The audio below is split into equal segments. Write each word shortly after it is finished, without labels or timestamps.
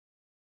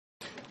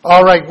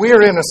All right,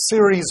 we're in a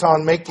series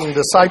on making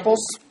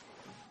disciples,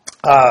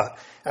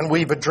 and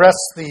we've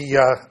addressed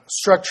the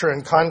structure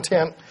and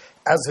content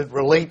as it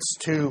relates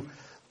to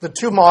the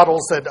two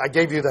models that I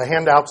gave you the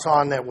handouts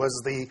on. That was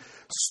the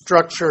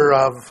structure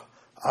of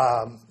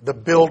the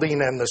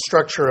building and the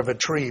structure of a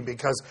tree,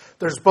 because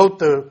there's both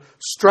the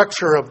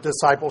structure of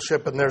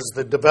discipleship and there's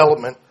the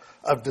development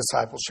of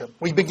discipleship.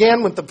 We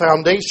began with the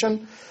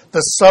foundation,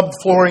 the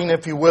subflooring,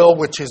 if you will,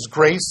 which is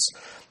grace,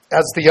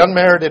 as the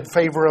unmerited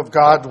favor of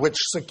God, which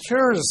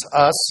secures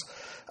us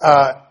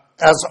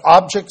as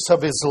objects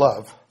of His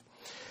love.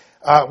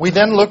 We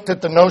then looked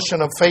at the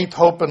notion of faith,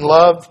 hope, and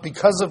love.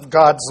 Because of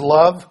God's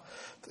love,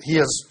 He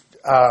has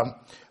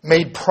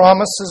made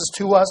promises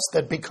to us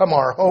that become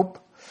our hope.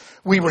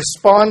 We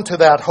respond to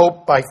that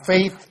hope by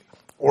faith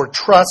or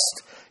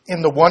trust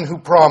in the one who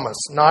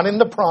promised, not in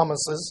the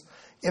promises,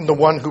 in the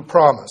one who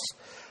promised.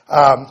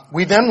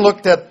 We then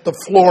looked at the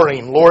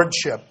flooring,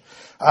 lordship,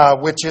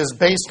 which is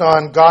based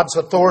on God's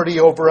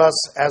authority over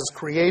us as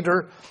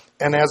creator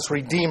and as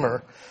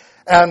redeemer.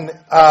 And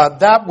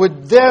that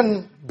would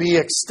then be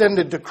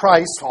extended to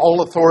Christ.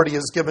 All authority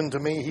is given to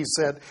me, He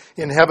said,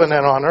 in heaven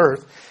and on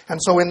earth. And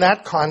so in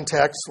that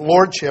context,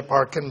 lordship,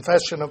 our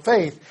confession of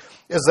faith,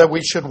 is that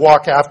we should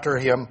walk after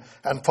Him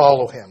and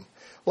follow Him.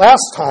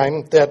 Last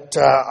time that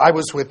I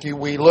was with you,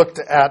 we looked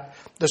at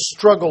the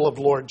struggle of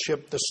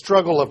lordship, the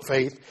struggle of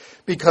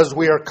faith, because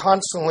we are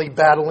constantly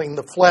battling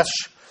the flesh,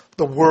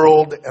 the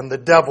world, and the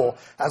devil,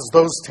 as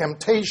those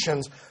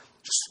temptations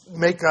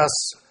make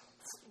us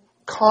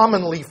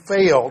commonly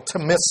fail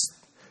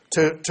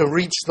to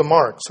reach the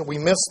mark. So we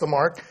miss the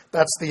mark.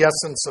 That's the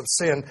essence of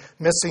sin,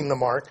 missing the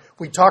mark.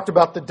 We talked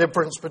about the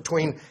difference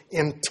between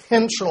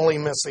intentionally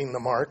missing the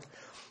mark.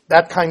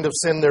 That kind of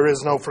sin there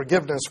is no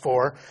forgiveness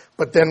for.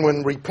 But then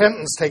when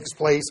repentance takes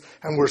place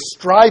and we're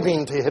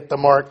striving to hit the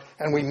mark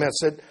and we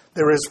miss it,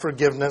 there is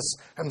forgiveness,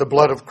 and the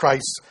blood of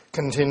Christ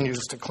continues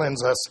to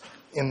cleanse us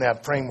in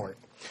that framework.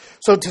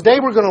 So today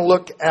we're going to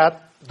look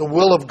at the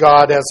will of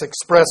God as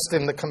expressed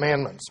in the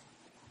commandments.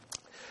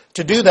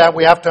 To do that,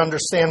 we have to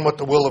understand what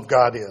the will of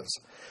God is.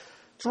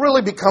 It's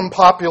really become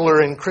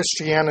popular in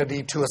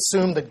Christianity to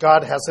assume that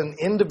God has an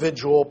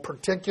individual,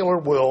 particular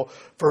will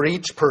for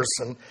each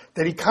person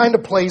that He kind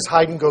of plays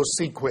hide and go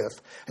seek with.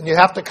 And you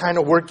have to kind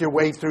of work your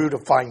way through to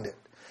find it.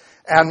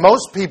 And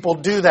most people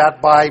do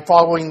that by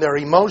following their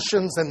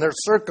emotions and their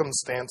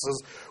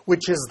circumstances,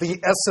 which is the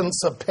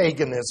essence of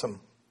paganism.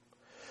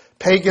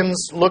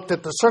 Pagans looked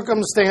at the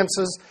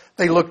circumstances,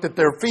 they looked at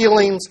their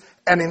feelings,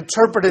 and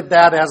interpreted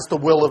that as the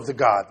will of the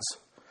gods.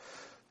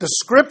 The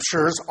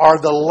Scriptures are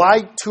the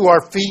light to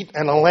our feet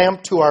and a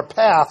lamp to our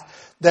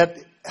path that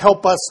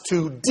help us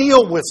to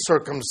deal with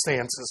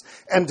circumstances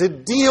and to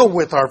deal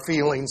with our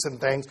feelings and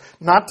things,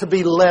 not to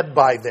be led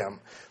by them.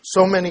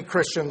 So many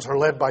Christians are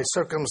led by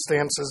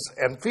circumstances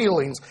and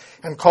feelings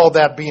and call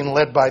that being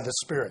led by the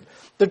Spirit.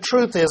 The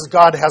truth is,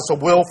 God has a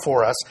will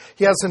for us.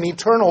 He has an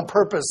eternal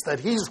purpose that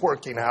He's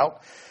working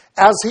out.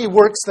 As He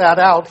works that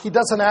out, He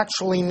doesn't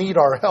actually need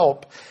our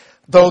help,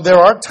 though there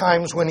are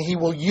times when He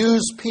will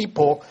use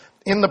people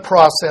in the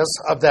process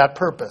of that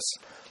purpose.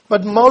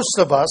 But most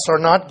of us are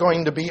not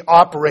going to be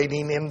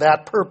operating in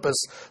that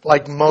purpose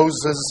like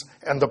Moses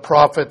and the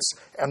prophets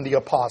and the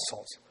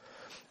apostles.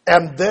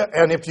 And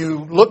if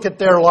you look at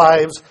their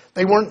lives,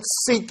 they weren't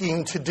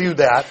seeking to do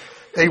that.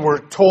 They were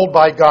told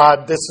by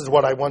God, this is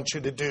what I want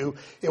you to do.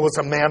 It was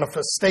a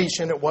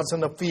manifestation. It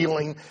wasn't a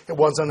feeling. It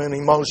wasn't an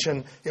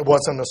emotion. It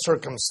wasn't a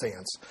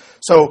circumstance.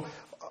 So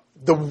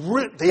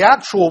the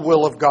actual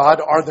will of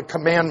God are the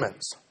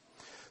commandments.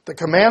 The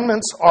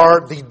commandments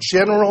are the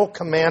general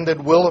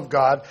commanded will of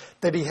God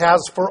that He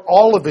has for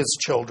all of His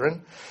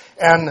children.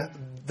 And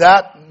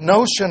that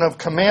notion of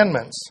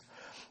commandments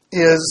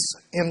is,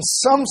 in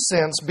some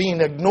sense, being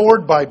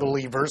ignored by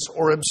believers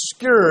or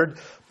obscured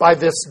by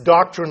this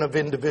doctrine of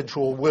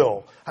individual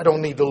will. I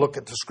don't need to look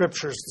at the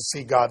Scriptures to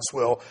see God's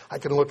will. I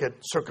can look at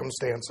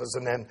circumstances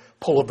and then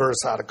pull a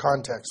verse out of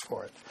context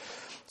for it.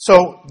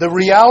 So the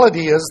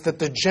reality is that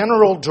the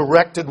general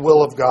directed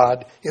will of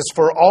God is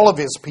for all of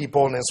His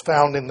people and is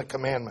found in the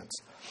commandments.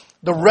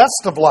 The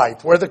rest of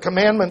life, where the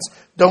commandments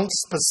don't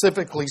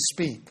specifically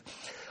speak,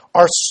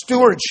 our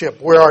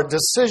stewardship, where our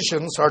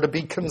decisions are to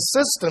be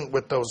consistent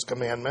with those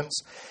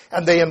commandments,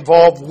 and they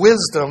involve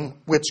wisdom,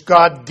 which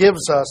God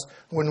gives us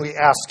when we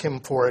ask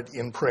Him for it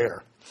in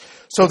prayer,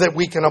 so that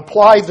we can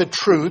apply the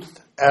truth,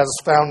 as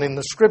found in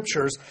the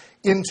Scriptures,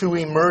 into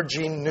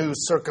emerging new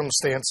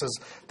circumstances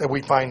that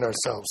we find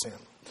ourselves in.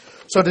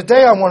 So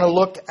today I want to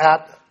look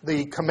at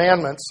the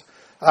commandments.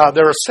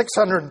 There are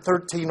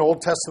 613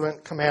 Old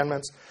Testament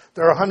commandments.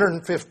 There are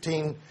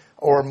 115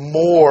 or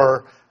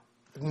more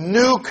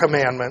new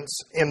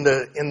commandments in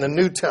the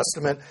New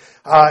Testament,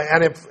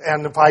 and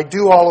if I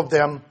do all of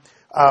them,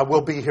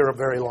 we'll be here a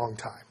very long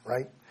time,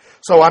 right?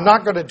 So I'm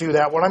not going to do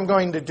that. What I'm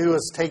going to do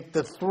is take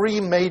the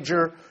three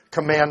major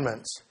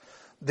commandments,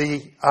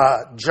 the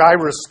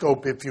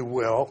gyroscope, if you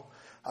will,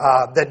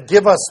 that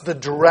give us the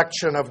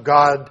direction of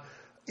God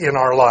in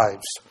our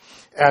lives.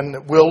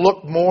 And we'll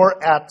look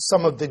more at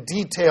some of the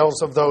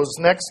details of those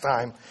next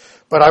time.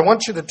 But I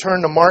want you to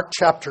turn to Mark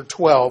chapter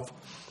 12,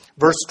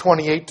 verse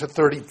 28 to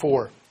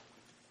 34.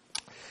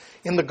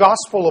 In the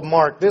Gospel of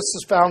Mark, this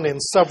is found in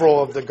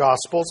several of the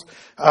Gospels.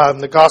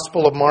 The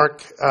Gospel of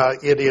Mark,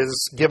 it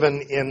is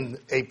given in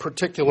a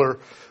particular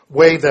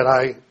way that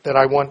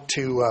I want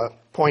to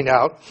point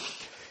out.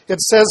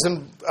 It says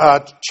in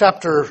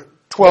chapter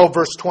 12,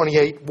 verse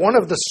 28, one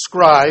of the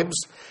scribes,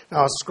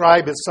 now a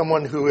scribe is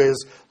someone who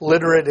is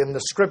literate in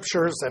the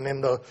Scriptures and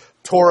in the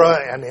Torah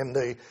and in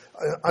the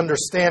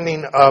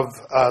understanding of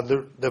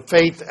the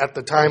faith at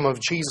the time of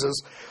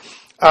Jesus,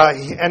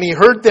 and he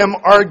heard them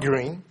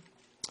arguing,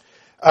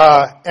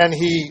 and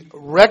he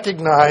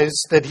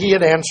recognized that he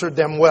had answered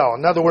them well.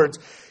 In other words,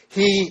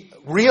 he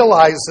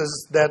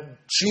realizes that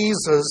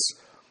Jesus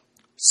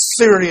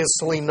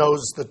seriously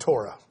knows the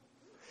Torah.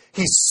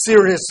 He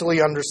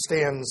seriously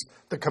understands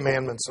the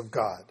commandments of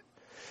God.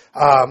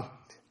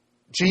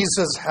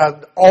 Jesus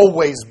had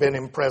always been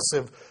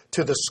impressive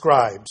to the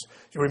scribes.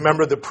 You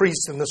remember the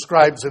priests and the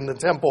scribes in the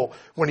temple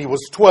when he was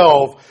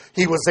 12,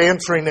 he was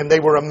answering and they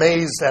were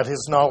amazed at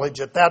his knowledge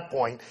at that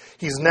point.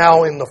 He's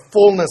now in the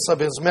fullness of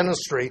his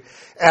ministry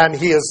and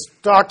he is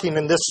talking,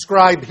 and this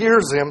scribe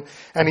hears him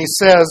and he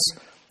says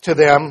to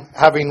them,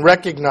 having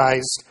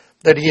recognized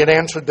that he had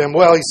answered them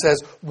well, he says,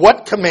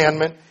 "What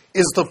commandment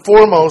is the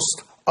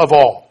foremost of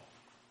all?"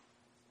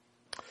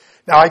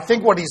 Now, I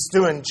think what he's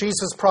doing,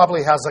 Jesus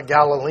probably has a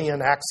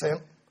Galilean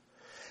accent.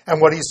 And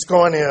what he's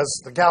going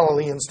is, the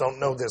Galileans don't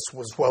know this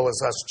as well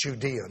as us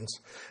Judeans.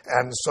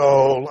 And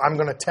so I'm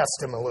going to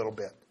test him a little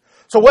bit.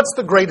 So what's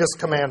the greatest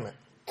commandment?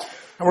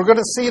 And we're going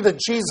to see that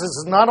Jesus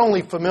is not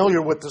only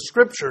familiar with the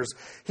Scriptures,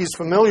 he's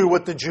familiar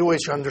with the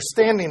Jewish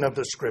understanding of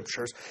the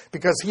Scriptures,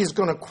 because he's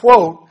going to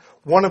quote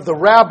one of the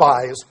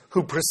rabbis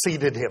who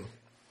preceded him.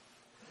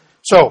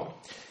 So,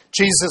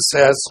 Jesus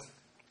says,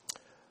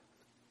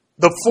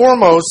 "The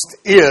foremost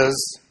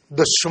is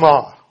the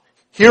Shema.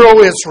 Hear, O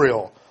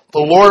Israel, the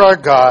Lord our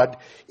God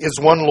is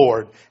one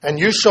Lord, and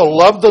you shall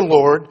love the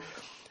Lord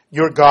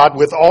your God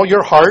with all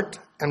your heart,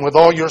 and with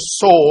all your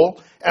soul,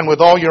 and with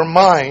all your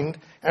mind,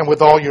 and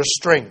with all your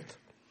strength.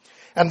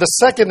 And the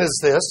second is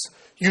this,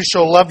 you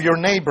shall love your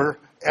neighbor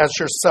as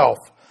yourself.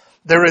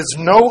 There is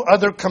no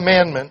other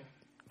commandment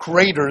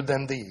greater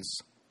than these."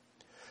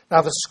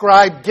 Now the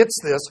scribe gets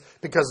this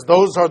because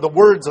those are the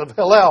words of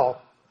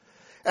Hillel,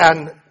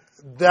 and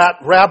that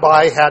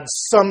rabbi had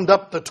summed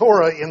up the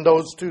Torah in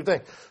those two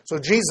things. So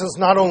Jesus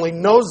not only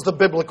knows the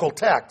biblical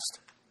text,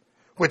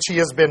 which he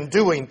has been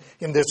doing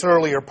in this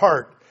earlier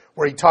part,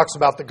 where he talks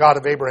about the God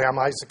of Abraham,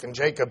 Isaac, and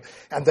Jacob,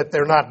 and that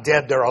they're not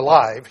dead, they're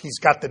alive. He's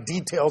got the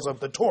details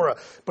of the Torah,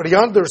 but he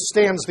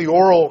understands the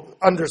oral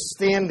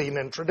understanding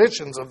and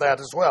traditions of that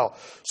as well.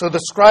 So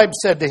the scribe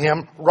said to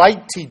him,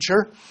 "Right,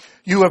 teacher,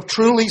 you have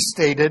truly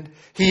stated,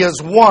 he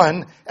is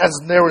one as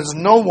there is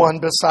no one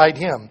beside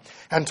him.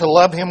 And to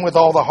love him with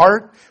all the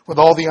heart, with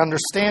all the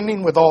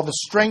understanding, with all the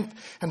strength,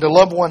 and to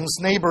love one's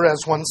neighbor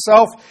as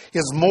oneself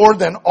is more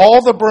than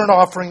all the burnt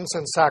offerings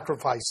and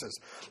sacrifices."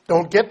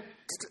 Don't get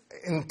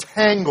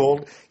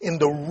entangled in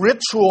the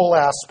ritual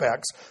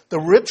aspects.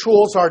 The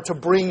rituals are to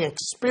bring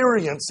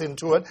experience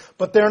into it,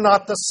 but they're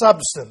not the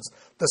substance.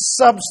 The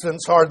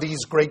substance are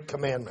these great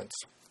commandments.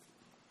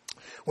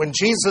 When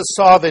Jesus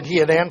saw that he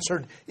had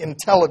answered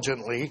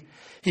intelligently,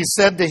 he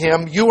said to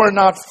him, "You are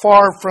not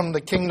far from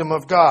the kingdom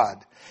of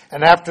God."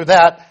 And after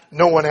that,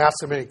 no one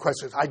asked him any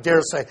questions. I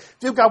dare say, if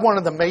you've got one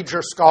of the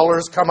major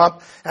scholars come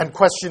up and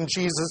question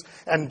Jesus,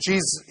 and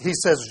Jesus, he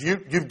says,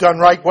 you've done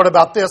right, what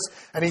about this?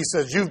 And he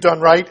says, "You've done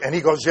right." And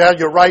he goes, "Yeah,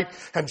 you're right."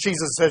 And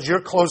Jesus says,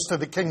 "You're close to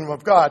the kingdom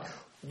of God."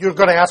 You're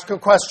going to ask a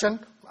question?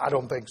 I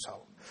don't think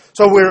so.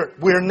 So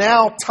we're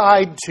now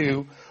tied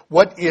to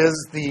what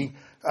is the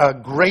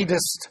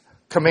greatest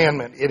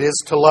commandment. It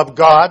is to love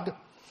God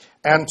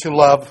and to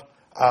love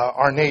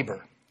our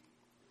neighbor.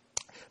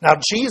 Now,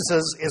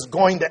 Jesus is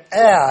going to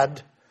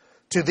add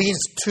to these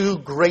two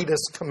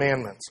greatest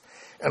commandments.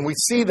 And we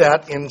see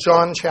that in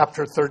John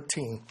chapter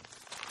 13.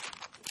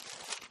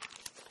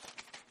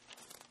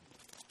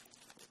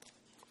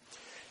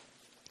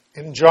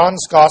 In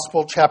John's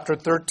Gospel, chapter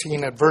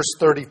 13, at verse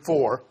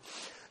 34,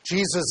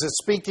 Jesus is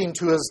speaking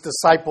to his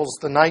disciples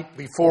the night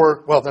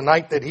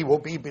that he will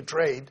be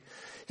betrayed.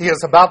 He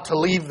is about to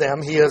leave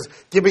them. He is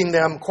giving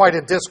them quite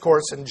a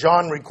discourse, and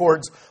John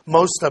records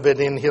most of it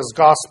in his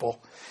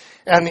Gospel.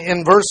 And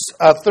in verse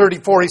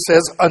 34, he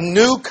says, "A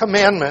new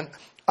commandment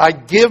I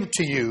give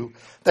to you,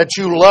 that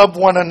you love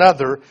one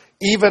another,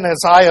 even as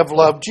I have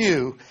loved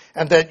you,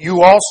 and that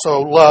you also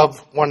love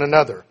one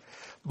another.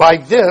 By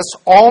this,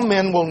 all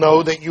men will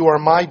know that you are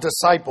my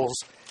disciples,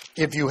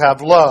 if you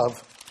have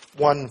love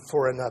one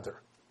for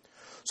another."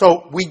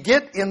 So we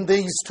get in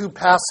these two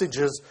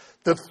passages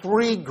the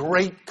three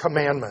great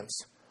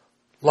commandments.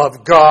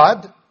 Love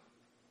God,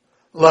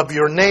 love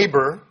your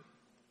neighbor,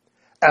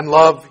 and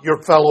love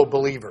your fellow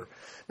believer.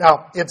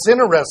 Now, it's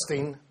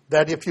interesting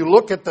that if you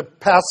look at the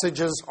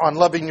passages on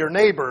loving your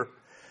neighbor,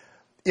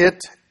 it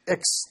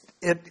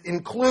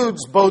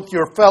includes both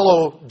your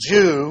fellow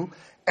Jew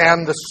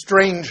and the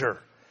stranger.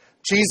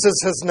 Jesus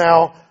has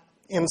now,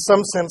 in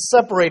some sense,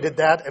 separated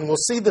that, and we'll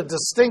see the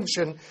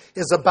distinction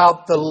is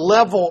about the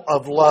level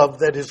of love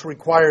that is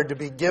required to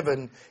be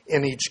given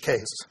in each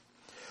case.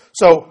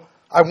 So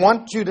I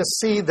want you to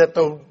see that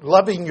the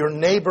loving your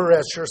neighbor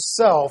as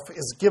yourself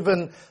is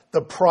given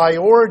the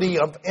priority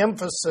of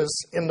emphasis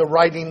in the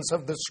writings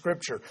of the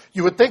Scripture.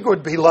 You would think it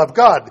would be love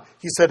God.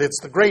 He said it's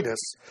the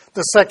greatest.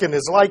 The second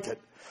is like it.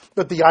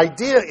 But the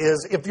idea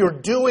is if you're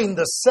doing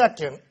the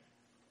second,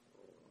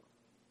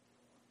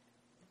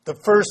 the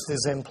first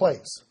is in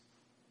place.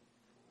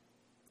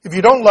 If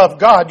you don't love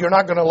God, you're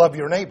not going to love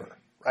your neighbor,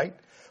 right?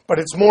 But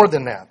it's more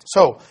than that.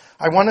 So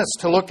I want us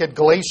to look at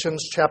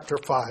Galatians chapter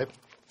 5.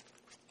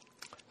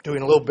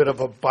 Doing a little bit of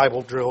a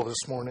Bible drill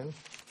this morning.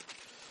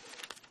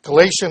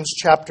 Galatians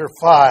chapter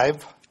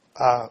 5,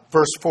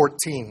 verse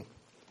 14.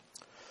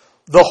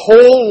 The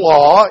whole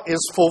law is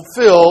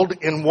fulfilled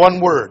in one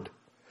word,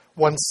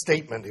 one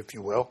statement, if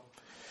you will.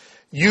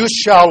 You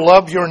shall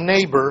love your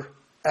neighbor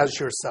as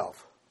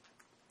yourself.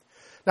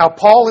 Now,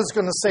 Paul is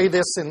going to say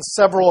this in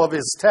several of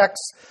his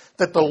texts,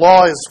 that the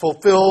law is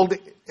fulfilled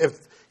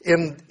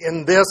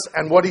in this,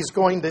 and what he's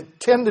going to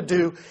tend to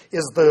do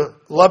is the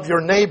love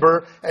your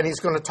neighbor, and he's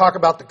going to talk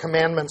about the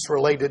commandments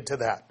related to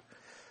that.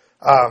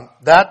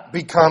 That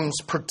becomes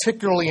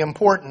particularly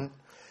important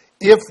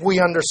if we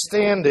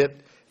understand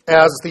it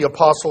as the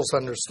apostles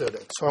understood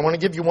it. So I want to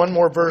give you one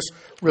more verse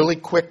really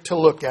quick to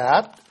look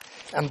at,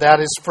 and that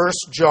is 1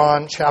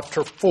 John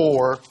chapter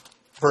 4,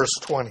 verse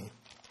 20.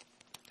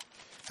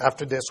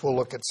 After this, we'll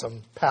look at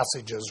some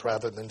passages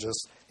rather than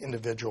just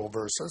individual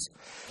verses.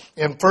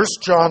 In 1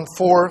 John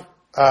 4,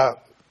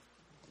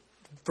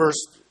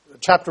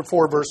 chapter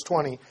 4, verse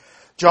 20,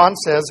 John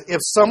says, if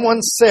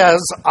someone says,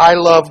 I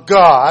love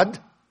God,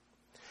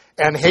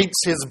 and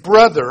hates his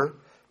brother,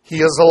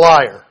 he is a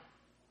liar.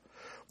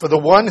 For the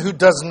one who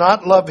does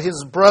not love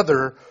his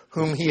brother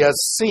whom he has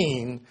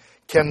seen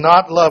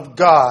cannot love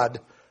God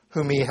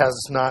whom he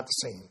has not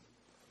seen.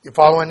 You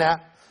following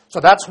that? So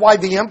that's why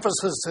the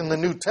emphasis in the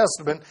New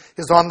Testament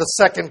is on the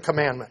second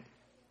commandment.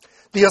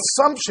 The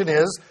assumption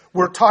is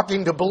we're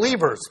talking to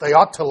believers. They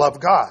ought to love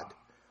God.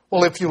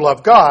 Well, if you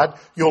love God,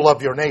 you'll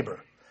love your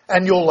neighbor.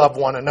 And you'll love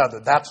one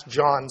another. That's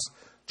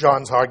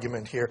John's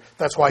argument here.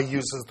 That's why he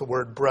uses the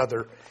word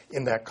brother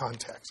in that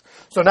context.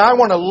 So now I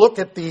want to look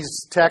at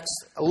these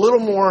texts a little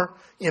more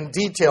in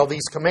detail,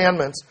 these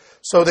commandments,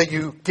 so that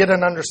you get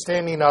an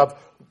understanding of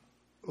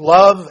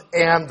love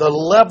and the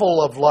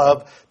level of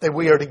love that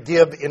we are to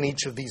give in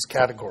each of these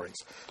categories.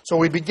 So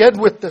we begin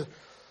with the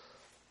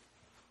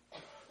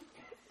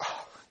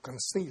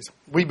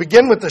We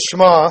begin with the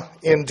Shema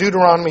in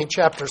Deuteronomy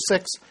chapter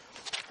 6,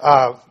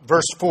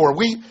 verse 4.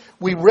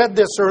 We read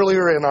this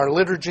earlier in our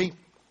liturgy.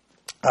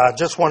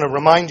 Just want to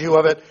remind you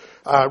of it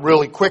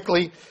really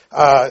quickly.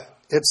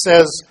 It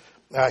says,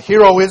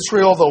 Hear, O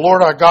Israel, the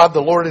Lord our God,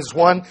 the Lord is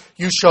one.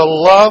 You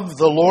shall love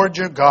the Lord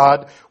your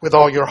God with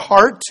all your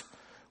heart,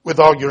 with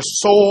all your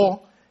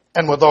soul,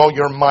 and with all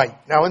your might.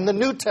 Now, in the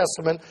New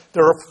Testament,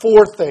 there are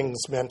 4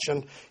 things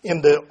mentioned. In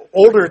the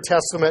Older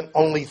Testament,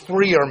 only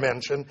 3 are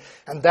mentioned,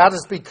 and that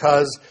is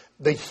because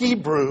the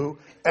Hebrew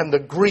and the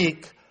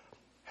Greek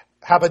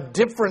have a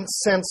different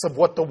sense of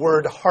what the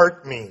word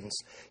heart means.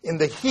 In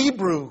the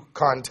Hebrew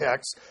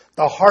context,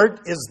 the heart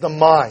is the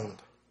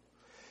mind.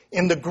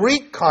 In the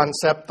Greek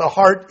concept, the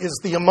heart is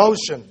the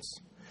emotions.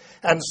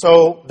 And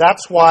so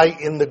that's why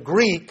in the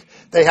Greek,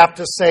 they have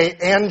to say,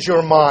 and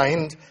your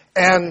mind,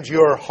 and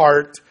your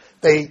heart,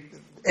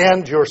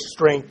 and your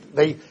strength.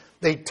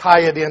 They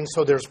tie it in,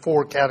 so there's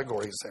 4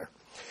 categories there.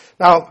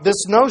 Now,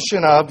 this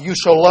notion of you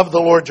shall love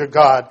the Lord your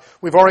God,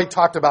 we've already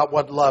talked about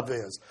what love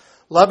is.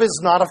 Love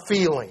is not a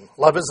feeling.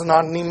 Love is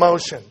not an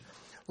emotion.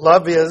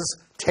 Love is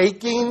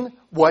taking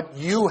what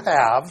you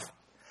have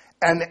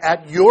and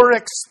at your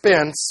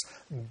expense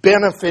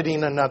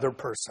benefiting another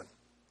person.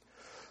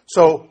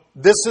 So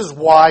this is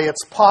why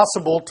it's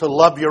possible to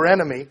love your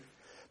enemy,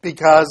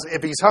 because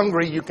if he's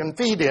hungry, you can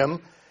feed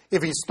him.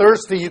 If he's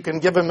thirsty, you can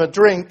give him a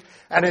drink,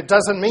 and it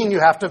doesn't mean you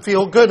have to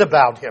feel good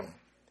about him.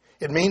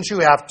 It means you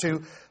have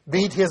to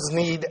meet his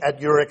need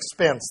at your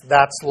expense.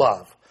 That's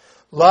love.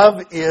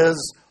 Love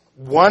is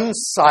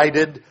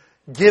one-sided,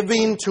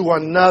 giving to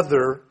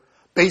another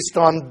based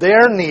on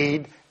their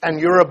need and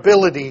your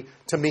ability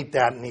to meet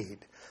that need.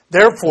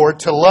 Therefore,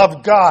 to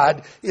love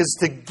God is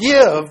to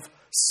give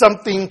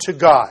something to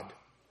God.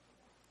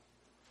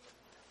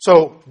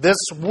 So this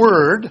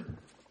word,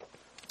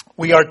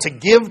 we are to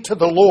give to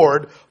the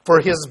Lord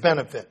for His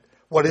benefit.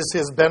 What is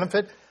His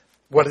benefit?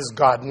 What does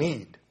God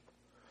need?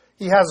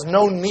 He has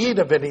no need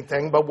of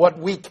anything, but what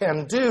we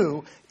can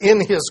do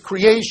in His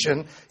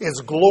creation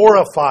is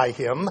glorify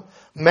Him,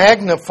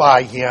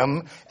 magnify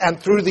Him, and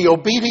through the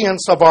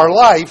obedience of our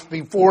life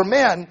before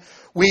men,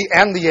 we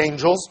and the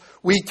angels,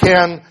 we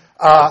can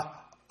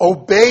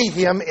obey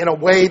Him in a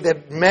way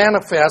that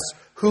manifests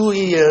who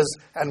He is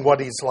and what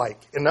He's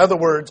like. In other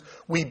words,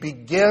 we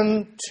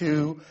begin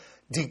to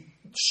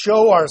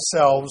show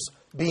ourselves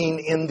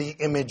being in the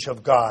image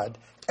of God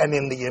and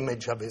in the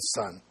image of His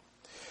Son.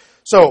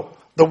 So,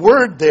 the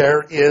word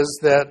there is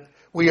that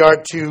we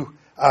are to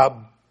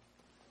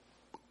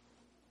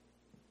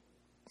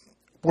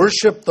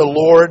worship the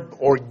Lord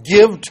or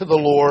give to the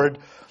Lord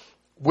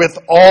with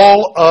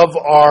all of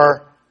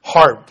our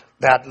heart,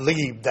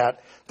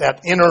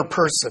 that inner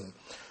person.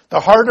 The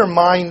heart or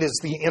mind is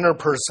the inner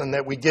person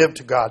that we give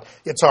to God.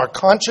 It's our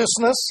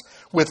consciousness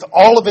with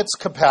all of its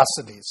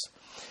capacities.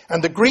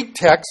 And the Greek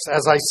texts,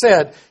 as I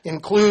said,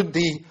 include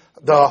the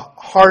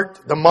heart,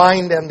 the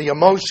mind, and the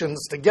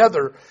emotions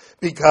together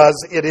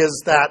because it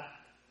is that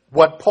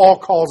what Paul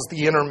calls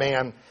the inner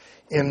man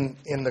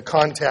in the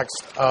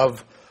context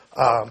of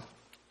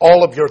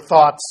all of your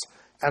thoughts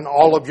and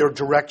all of your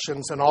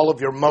directions and all of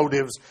your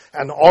motives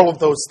and all of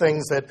those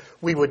things that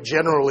we would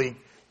generally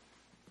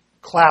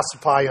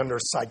classify under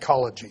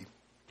psychology.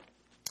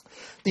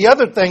 The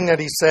other thing that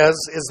he says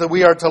is that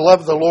we are to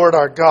love the Lord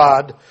our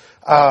God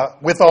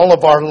with all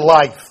of our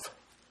life.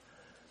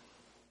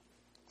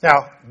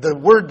 Now, the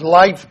word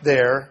life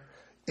there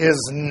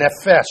is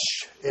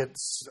nephesh.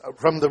 It's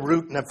from the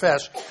root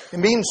nephesh. It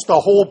means the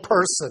whole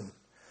person.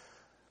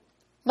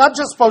 Not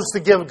just supposed to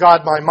give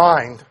God my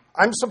mind.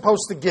 I'm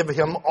supposed to give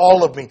him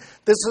all of me.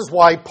 This is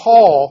why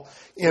Paul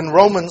in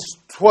Romans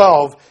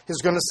 12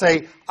 is going to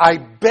say, I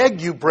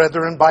beg you,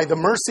 brethren, by the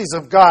mercies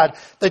of God,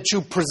 that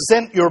you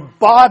present your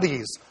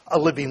bodies a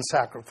living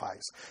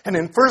sacrifice. And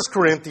in 1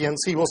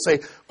 Corinthians, he will say,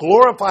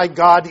 glorify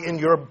God in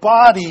your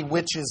body,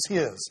 which is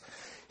his.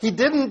 He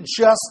didn't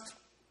just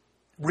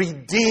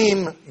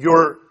redeem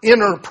your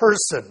inner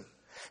person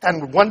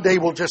and one day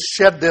we'll just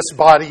shed this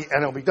body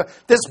and it'll be done.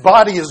 This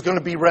body is going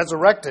to be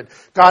resurrected.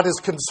 God is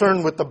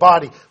concerned with the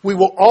body. We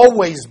will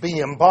always be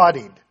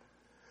embodied.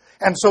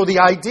 And so the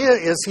idea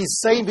is he's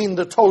saving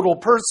the total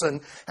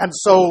person. And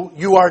so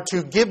you are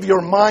to give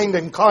your mind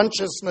and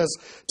consciousness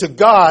to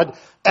God,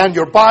 and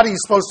your body is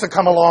supposed to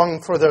come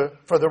along for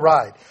the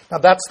ride. Now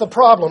that's the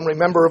problem,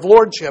 remember, of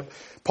lordship.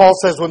 Paul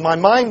says, with my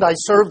mind I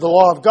serve the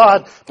law of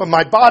God, but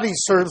my body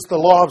serves the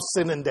law of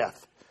sin and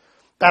death.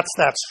 That's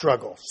that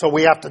struggle. So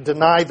we have to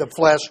deny the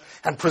flesh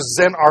and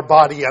present our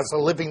body as a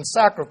living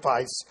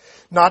sacrifice,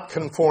 not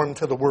conform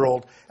to the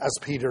world, as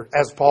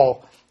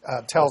Paul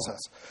tells us.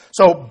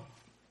 So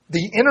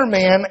the inner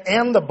man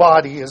and the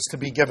body is to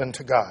be given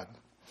to God.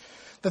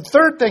 The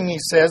third thing he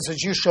says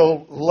is you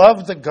shall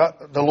love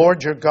the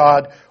Lord your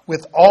God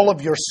with all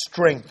of your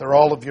strength or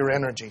all of your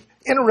energy.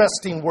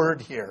 Interesting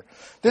word here.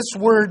 This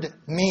word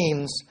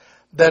means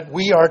that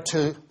we are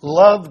to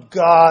love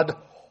God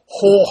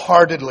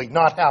wholeheartedly,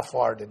 not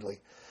half-heartedly,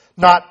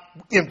 not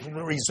in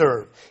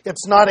reserve.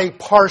 It's not a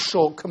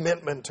partial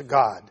commitment to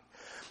God.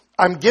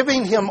 I'm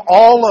giving him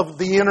all of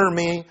the inner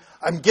me,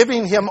 I'm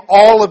giving him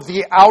all of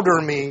the outer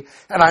me,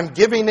 and I'm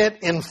giving it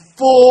in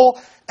full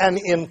and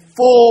in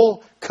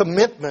full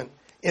commitment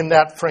in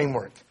that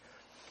framework.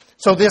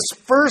 So this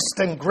first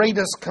and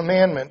greatest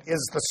commandment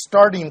is the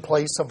starting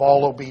place of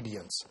all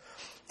obedience.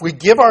 If we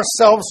give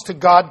ourselves to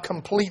God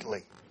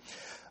completely,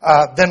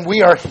 then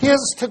we are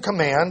his to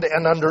command,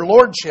 and under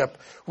lordship,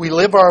 we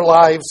live our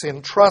lives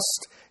in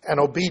trust and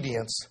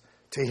obedience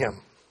to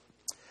him.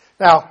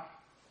 Now,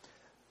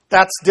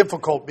 that's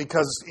difficult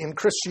because in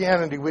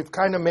Christianity, we've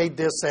kind of made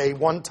this a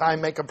one-time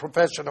make a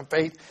profession of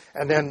faith,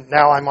 and then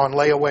now I'm on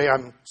layaway,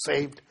 I'm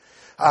saved.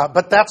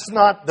 But that's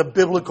not the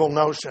biblical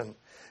notion.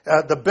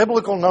 The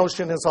biblical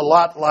notion is a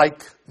lot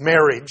like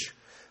marriage,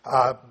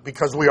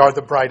 because we are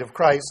the bride of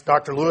Christ.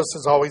 Dr. Lewis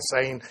is always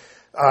saying,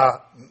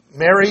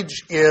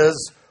 marriage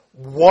is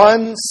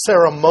one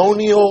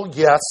ceremonial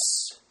yes,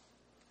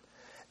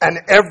 and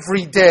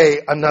every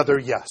day another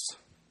yes.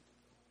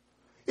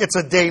 It's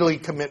a daily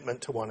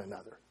commitment to one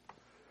another.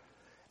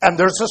 And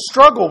there's a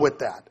struggle with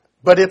that.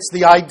 But it's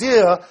the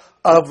idea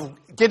of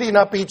getting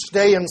up each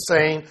day and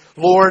saying,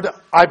 Lord,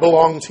 I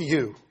belong to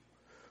you.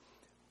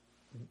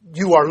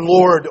 You are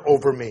Lord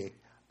over me,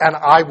 and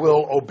I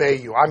will obey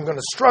you. I'm going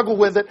to struggle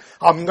with it.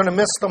 I'm going to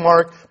miss the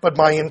mark, but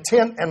my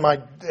intent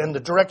and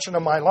the direction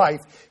of my life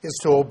is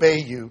to obey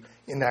you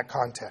in that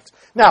context.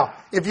 Now,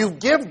 if you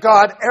give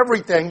God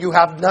everything, you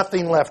have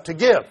nothing left to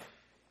give.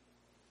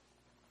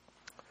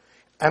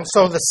 And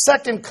so the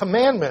second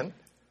commandment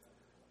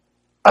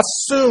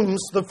assumes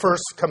the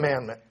first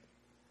commandment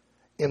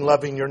in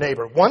loving your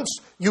neighbor. Once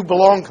you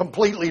belong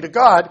completely to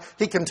God,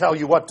 he can tell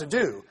you what to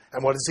do.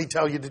 And what does he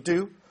tell you to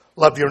do?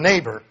 Love your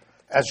neighbor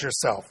as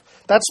yourself.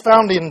 That's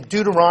found in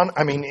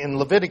in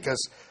Leviticus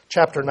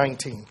chapter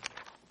 19.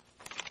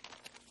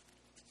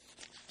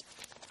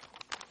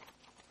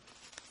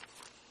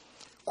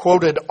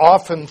 Quoted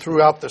often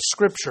throughout the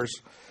scriptures,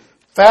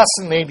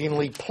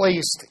 fascinatingly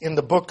placed in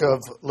the book of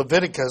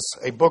Leviticus,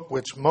 a book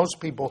which most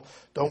people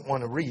don't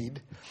want to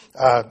read,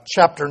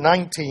 chapter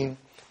 19,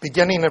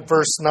 beginning at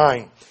verse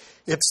 9.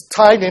 It's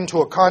tied into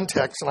a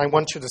context, and I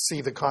want you to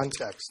see the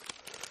context.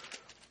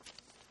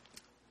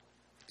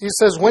 He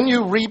says, when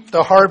you reap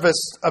the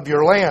harvest of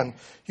your land,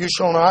 you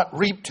shall not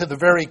reap to the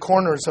very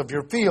corners of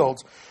your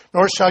fields,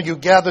 nor shall you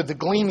gather the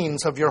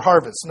gleanings of your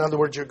harvest. In other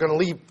words, you're going to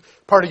leave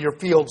part of your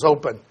fields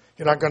open.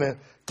 You're not going to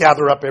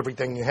gather up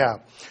everything you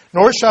have.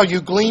 Nor shall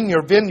you glean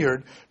your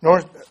vineyard,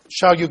 nor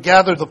shall you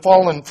gather the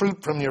fallen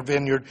fruit from your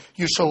vineyard.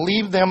 You shall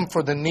leave them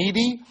for the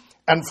needy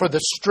and for the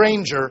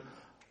stranger.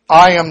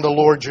 I am the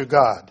Lord your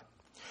God.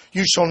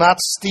 You shall not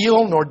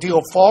steal, nor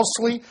deal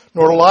falsely,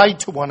 nor lie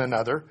to one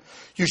another.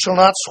 You shall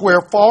not swear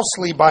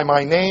falsely by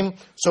my name,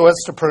 so as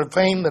to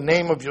profane the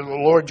name of your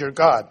Lord your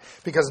God.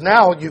 Because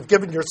now you've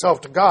given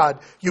yourself to God,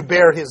 you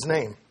bear his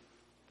name.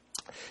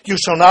 You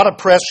shall not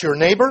oppress your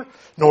neighbor,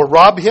 nor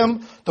rob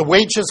him. The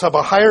wages of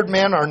a hired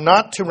man are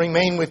not to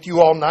remain with you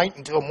all night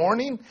until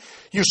morning.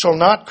 You shall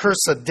not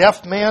curse a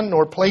deaf man,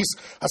 nor place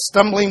a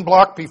stumbling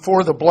block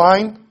before the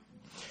blind.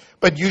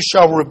 But you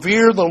shall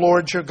revere the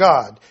Lord your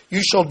God.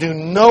 You shall do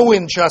no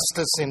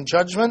injustice in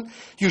judgment.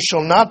 You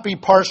shall not be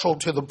partial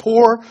to the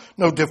poor,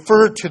 nor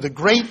defer to the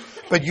great,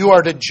 but you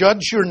are to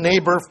judge your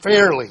neighbor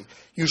fairly.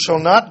 You shall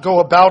not go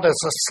about as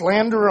a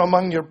slanderer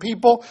among your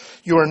people.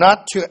 You are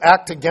not to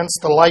act against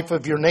the life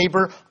of your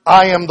neighbor.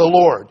 I am the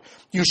Lord.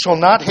 You shall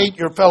not hate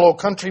your fellow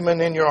countrymen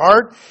in your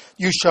heart.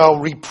 You shall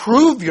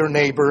reprove your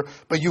neighbor,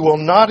 but you will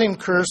not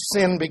incur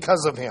sin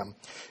because of him.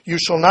 You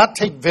shall not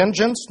take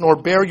vengeance,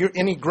 nor bear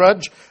any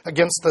grudge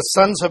against the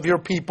sons of your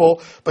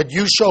people, but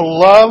you shall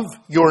love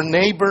your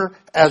neighbor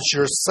as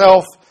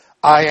yourself.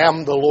 I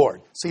am the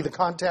Lord. See the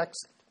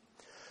context?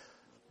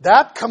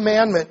 That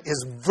commandment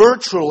is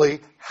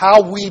virtually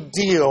how we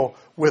deal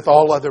with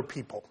all other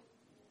people.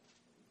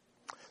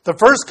 The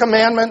first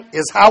commandment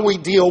is how we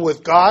deal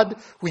with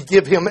God. We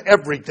give him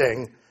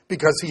everything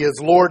because he is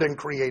Lord and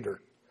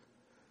Creator.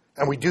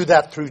 And we do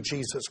that through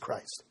Jesus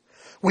Christ.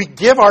 We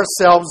give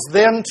ourselves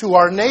then to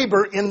our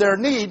neighbor in their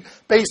need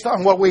based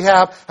on what we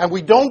have, and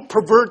we don't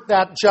pervert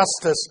that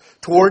justice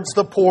towards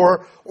the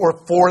poor or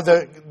for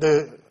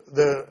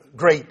the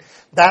great.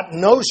 That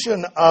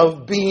notion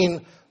of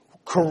being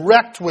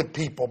correct with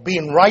people,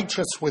 being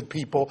righteous with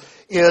people,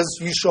 is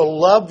you shall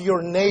love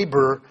your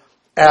neighbor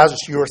as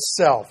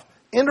yourself.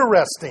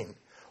 Interesting.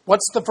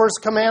 What's the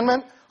first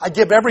commandment? I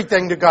give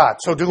everything to God.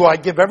 So do I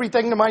give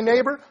everything to my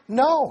neighbor?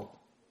 No.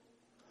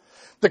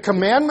 The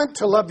commandment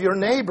to love your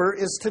neighbor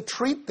is to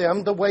treat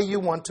them the way you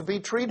want to be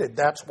treated.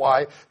 That's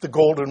why the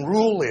golden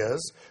rule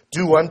is,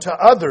 do unto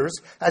others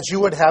as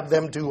you would have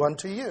them do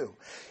unto you.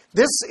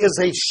 This is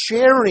a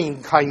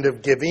sharing kind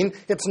of giving.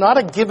 It's not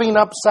a giving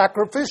up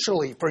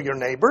sacrificially for your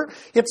neighbor.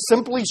 It's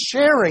simply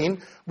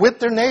sharing with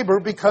their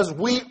neighbor because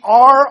we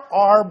are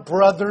our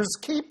brother's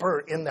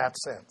keeper in that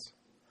sense.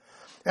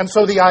 And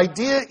so the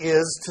idea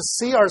is to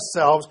see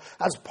ourselves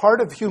as part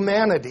of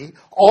humanity,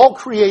 all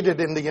created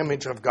in the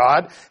image of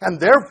God, and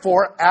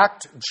therefore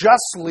act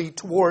justly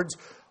towards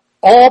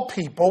all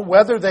people,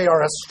 whether they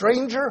are a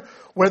stranger,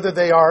 whether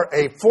they are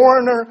a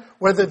foreigner,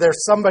 whether they're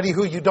somebody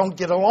who you don't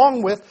get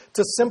along with,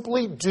 to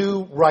simply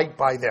do right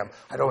by them.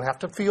 I don't have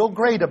to feel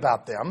great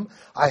about them.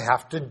 I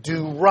have to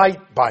do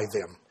right by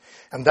them.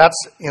 And that's,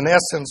 in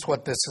essence,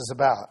 what this is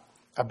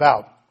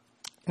about.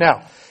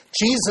 Now,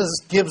 Jesus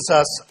gives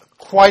us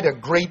quite a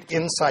great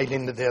insight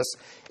into this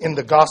in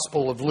the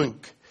Gospel of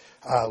Luke.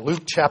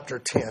 Luke chapter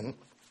 10.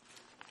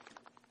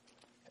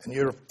 And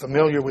you're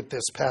familiar with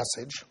this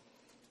passage.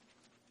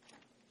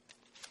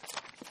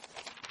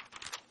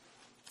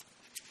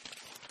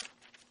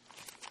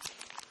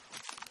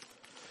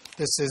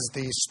 This is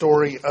the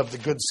story of the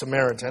Good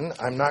Samaritan.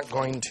 I'm not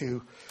going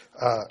to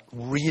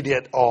read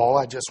it all.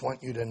 I just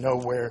want you to know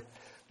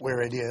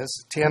where it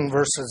is. 10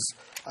 verses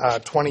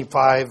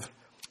 25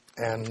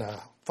 and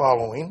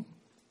following.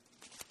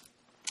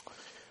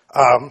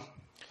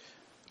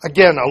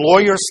 Again, a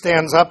lawyer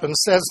stands up and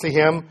says to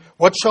him,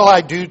 "What shall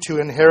I do to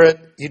inherit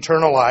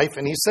eternal life?"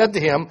 And he said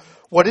to him,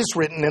 "What is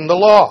written in the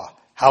law?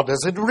 How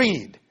does it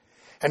read?"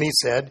 And he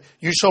said,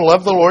 "You shall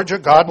love the Lord your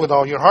God with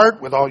all your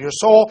heart, with all your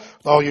soul,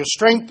 with all your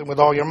strength, and with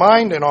all your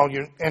mind,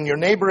 and your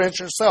neighbor as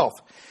yourself."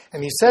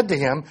 And he said to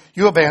him,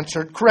 "You have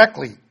answered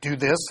correctly. Do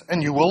this,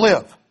 and you will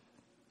live."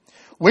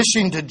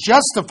 Wishing to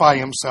justify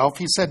himself,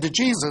 he said to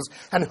Jesus,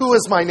 "And who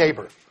is my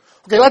neighbor?"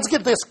 Okay, let's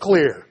get this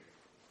clear.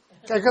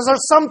 Okay, because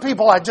there's some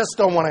people I just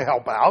don't want to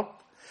help out.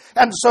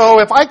 And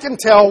so if I can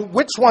tell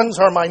which ones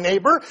are my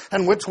neighbor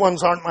and which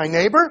ones aren't my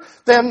neighbor,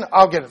 then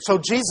I'll get it. So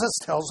Jesus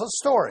tells a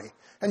story.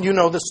 And you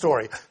know the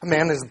story. A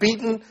man is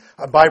beaten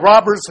by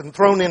robbers and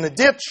thrown in a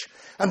ditch.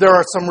 And there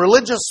are some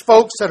religious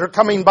folks that are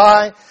coming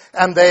by,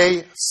 and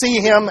they see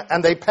him,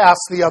 and they pass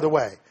the other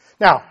way.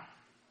 Now,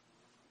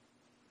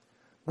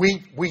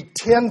 we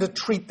tend to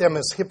treat them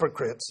as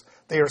hypocrites.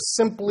 They are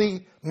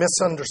simply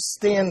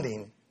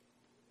misunderstanding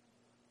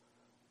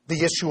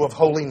the issue of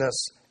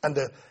holiness and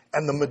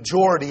the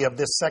majority of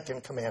this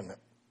second commandment.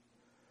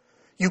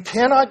 You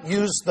cannot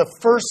use the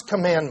first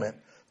commandment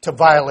to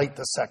violate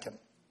the second.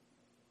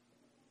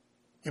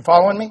 You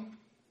following me?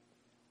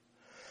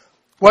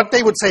 What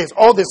they would say is,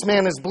 "Oh, this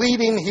man is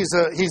bleeding. He's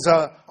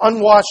a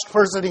unwashed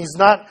person. He's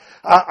not.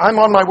 I'm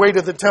on my way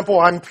to the temple.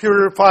 I'm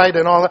purified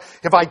and all that.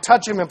 If I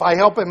touch him, if I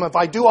help him, if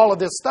I do all of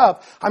this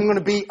stuff, I'm going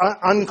to be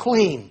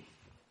unclean."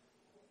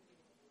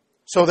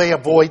 So they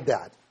avoid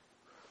that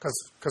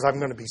because I'm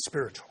going to be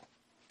spiritual.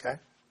 Okay.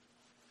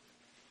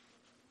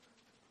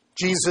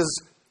 Jesus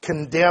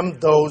condemn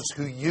those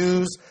who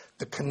use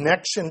the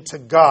connection to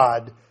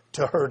God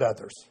to hurt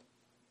others.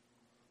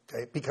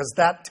 Okay? Because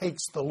that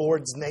takes the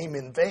Lord's name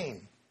in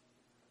vain.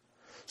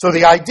 So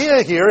the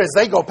idea here is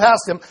they go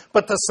past him,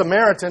 but the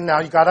Samaritan,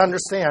 now you got to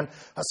understand,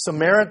 a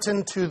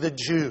Samaritan to the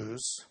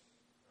Jews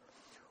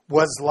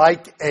was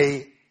like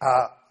a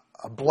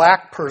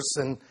black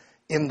person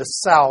in the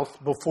South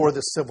before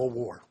the Civil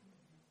War.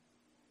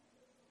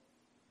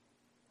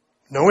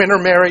 No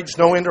intermarriage,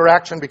 no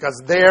interaction, because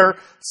they're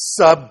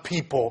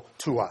sub-people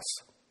to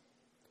us.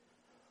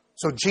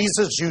 So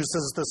Jesus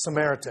uses the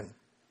Samaritan.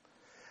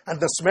 And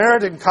the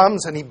Samaritan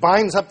comes and he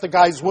binds up the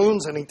guy's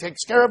wounds and he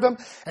takes care of him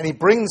and he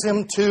brings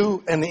him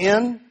to an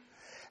inn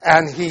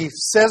and he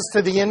says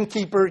to the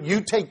innkeeper,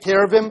 you take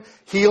care of him,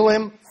 heal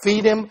him,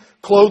 feed him,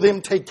 clothe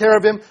him, take care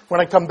of him.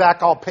 When I come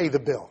back, I'll pay the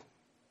bill.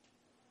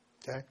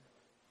 Okay?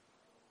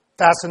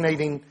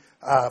 Fascinating.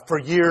 For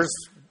years,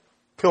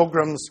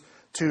 pilgrims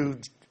to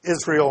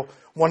Israel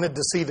wanted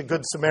to see the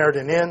Good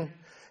Samaritan Inn.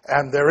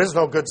 And there is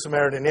no Good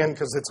Samaritan Inn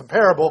because it's a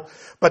parable,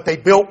 but they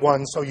built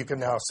one so you can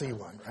now see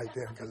one right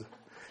there because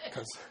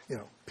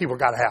people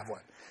got to have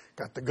one.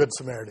 Got the Good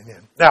Samaritan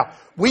Inn. Now,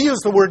 we use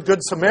the word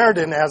Good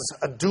Samaritan as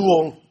a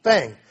dual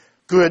thing,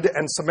 good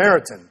and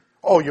Samaritan.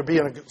 Oh, you're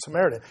being a Good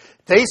Samaritan.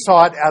 They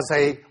saw it as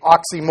a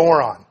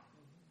oxymoron.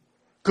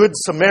 Good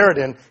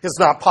Samaritan is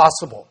not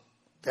possible.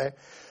 Okay?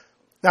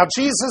 Now,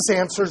 Jesus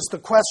answers the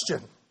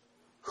question,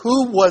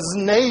 who was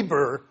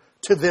neighbor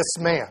to this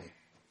man?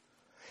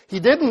 He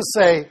didn't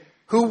say,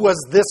 who was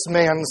this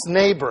man's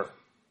neighbor?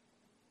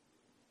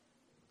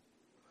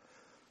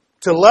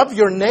 To love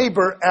your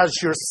neighbor as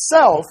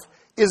yourself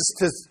is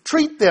to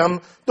treat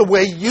them the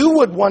way you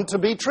would want to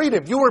be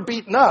treated. If you were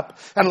beaten up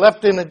and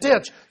left in a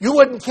ditch, you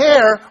wouldn't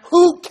care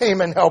who came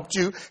and helped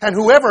you, and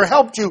whoever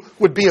helped you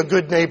would be a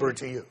good neighbor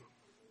to you.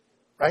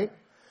 Right?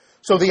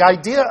 So the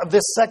idea of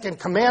this second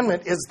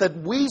commandment is that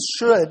we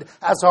should,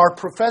 as our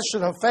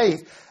profession of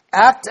faith,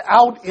 act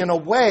out in a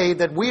way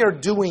that we are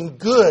doing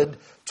good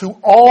to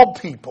all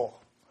people.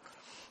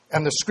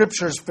 And the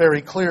Scripture is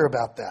very clear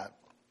about that.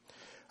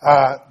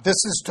 This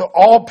is to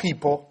all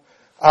people,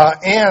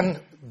 and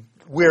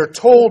we're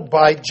told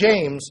by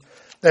James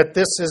that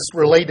this is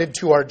related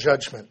to our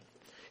judgment.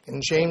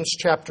 In James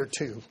chapter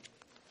 2.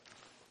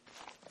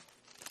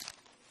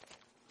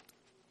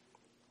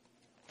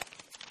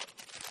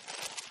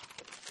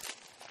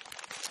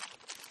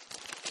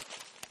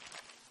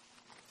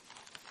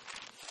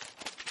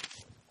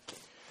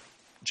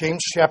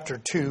 James chapter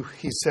 2,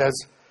 he says,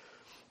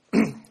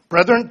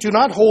 Brethren, do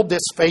not hold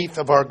this faith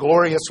of our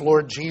glorious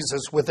Lord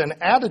Jesus with an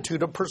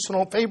attitude of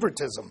personal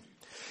favoritism.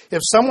 If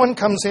someone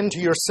comes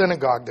into your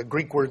synagogue, the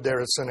Greek word there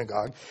is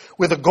synagogue,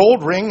 with a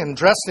gold ring and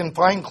dressed in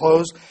fine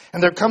clothes,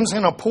 and there comes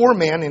in a poor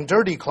man in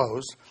dirty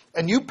clothes,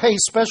 and you pay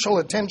special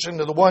attention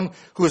to the one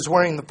who is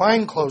wearing the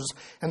fine clothes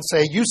and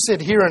say, you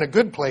sit here in a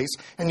good place,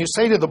 and you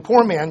say to the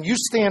poor man, you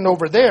stand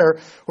over there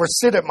or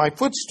sit at my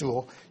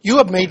footstool, you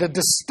have made a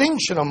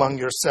distinction among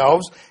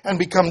yourselves and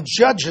become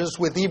judges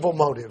with evil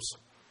motives.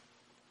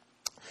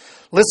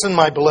 Listen,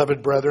 my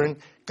beloved brethren,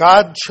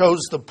 God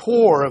chose the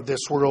poor of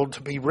this world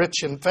to be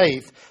rich in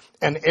faith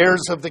and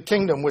heirs of the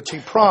kingdom which he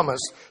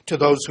promised to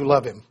those who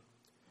love him.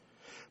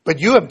 But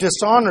you have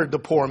dishonored the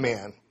poor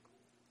man.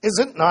 Is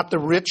it not the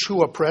rich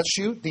who oppress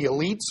you, the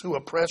elites who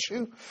oppress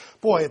you?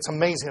 Boy, it's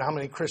amazing how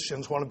many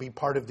Christians want to be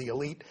part of the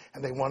elite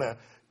and they want to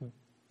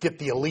get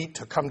the elite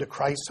to come to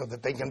Christ so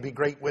that they can be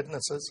great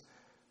witnesses.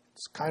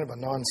 It's kind of a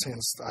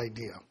nonsense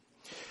idea.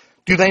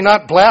 Do they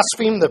not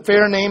blaspheme the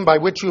fair name by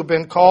which you have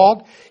been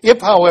called?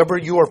 If, however,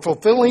 you are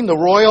fulfilling the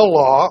royal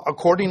law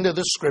according to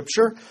the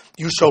Scripture,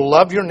 you shall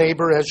love your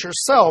neighbor as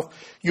yourself,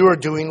 you are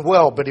doing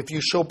well. But if you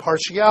show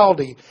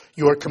partiality,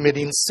 you are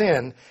committing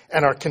sin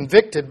and are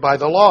convicted by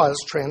the law as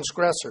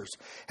transgressors.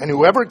 And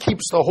whoever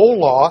keeps the whole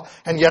law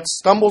and yet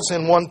stumbles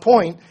in one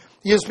point,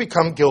 he has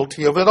become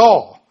guilty of it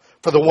all.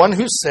 For the one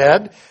who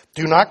said,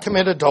 do not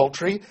commit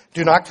adultery,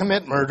 do not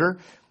commit murder,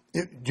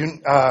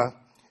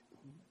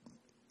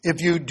 if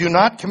you do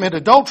not commit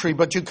adultery,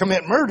 but you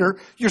commit murder,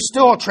 you're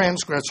still a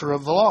transgressor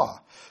of the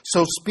law.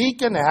 So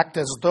speak and act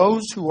as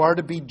those who are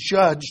to be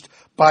judged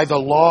by the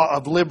law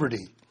of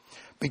liberty,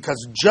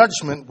 because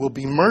judgment will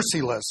be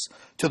merciless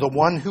to the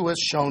one who has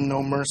shown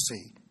no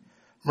mercy.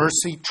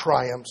 Mercy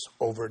triumphs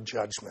over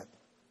judgment.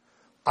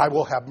 I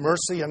will have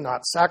mercy and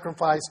not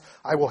sacrifice.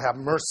 I will have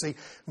mercy.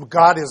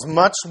 God is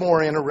much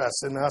more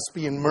interested in us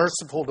being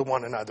merciful to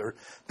one another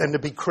than to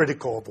be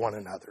critical of one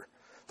another.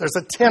 There's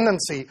a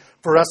tendency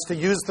for us to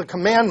use the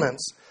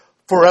commandments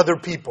for other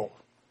people.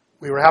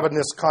 We were having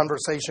this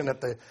conversation at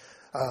the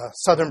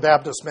Southern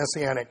Baptist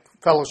Messianic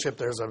Fellowship.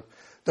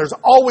 There's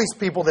always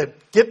people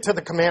that get to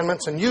the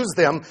commandments and use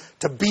them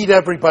to beat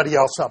everybody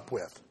else up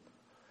with.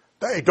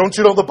 Hey, don't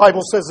you know the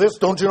Bible says this?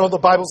 Don't you know the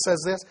Bible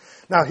says this?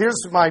 Now,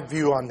 here's my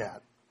view on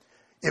that.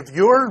 If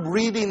you're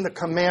reading the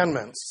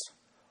commandments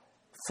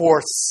for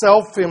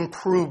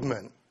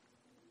self-improvement,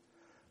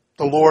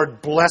 the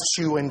Lord bless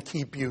you and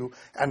keep you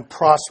and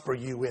prosper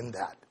you in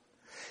that.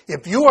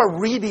 If you are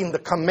reading the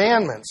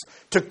commandments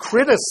to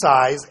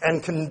criticize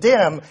and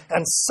condemn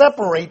and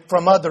separate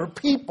from other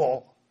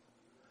people,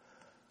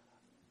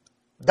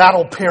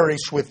 that'll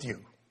perish with you.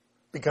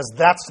 Because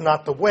that's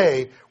not the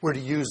way we're to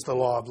use the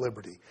law of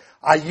liberty.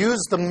 I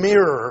use the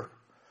mirror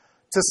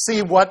to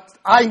see what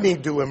I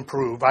need to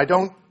improve. I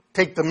don't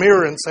take the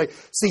mirror and say,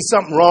 see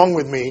something wrong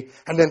with me,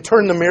 and then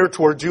turn the mirror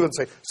towards you and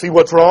say, see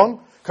what's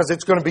wrong? Because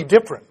it's going to be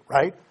different,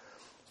 right?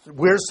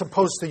 We're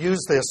supposed to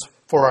use this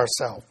for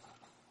ourselves.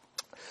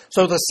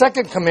 So the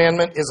second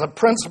commandment is a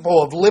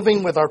principle of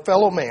living with our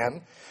fellow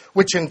man,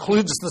 which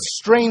includes the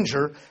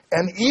stranger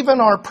and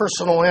even our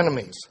personal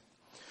enemies.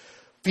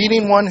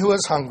 Feeding one who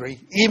is hungry,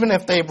 even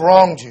if they've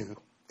wronged you,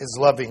 is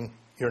loving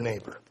your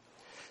neighbor.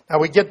 Now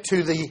we get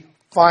to the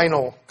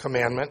final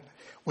commandment,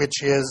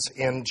 which is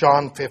in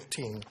John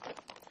 15.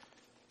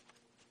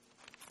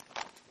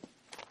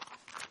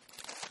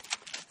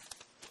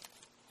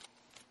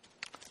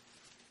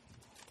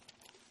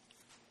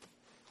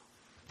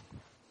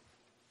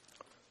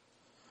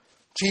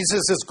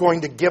 Jesus is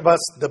going to give us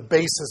the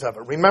basis of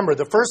it. Remember,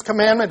 the first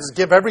commandment is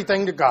give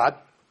everything to God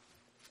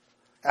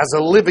as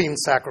a living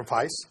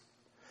sacrifice.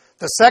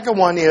 The second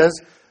one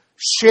is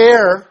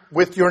share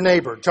with your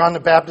neighbor. John the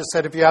Baptist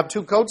said, if you have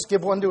two coats,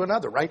 give one to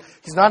another, right?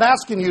 He's not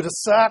asking you to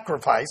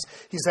sacrifice.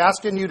 He's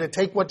asking you to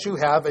take what you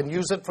have and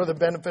use it for the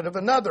benefit of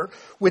another,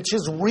 which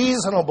is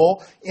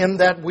reasonable in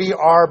that we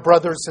are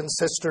brothers and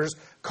sisters,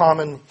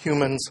 common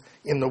humans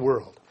in the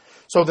world.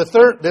 So this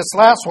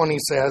last one he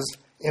says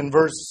in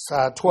verse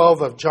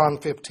 12 of John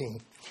 15,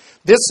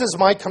 this is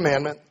my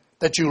commandment,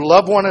 that you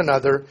love one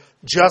another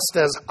just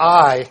as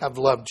I have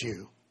loved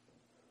you.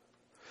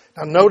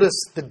 Now notice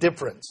the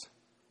difference.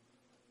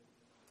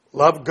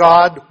 Love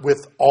God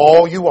with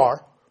all you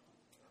are.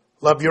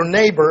 Love your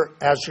neighbor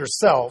as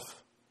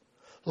yourself.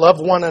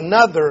 Love one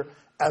another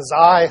as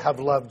I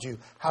have loved you.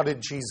 How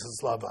did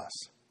Jesus love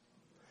us?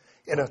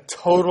 In a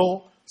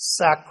total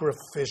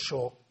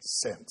sacrificial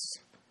sense.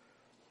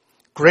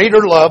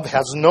 Greater love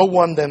has no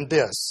one than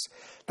this,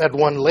 that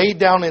one laid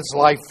down his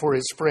life for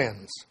his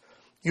friends.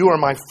 You are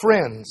my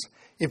friends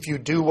if you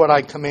do what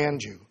I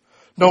command you.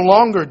 No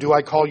longer do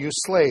I call you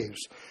slaves,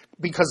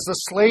 because the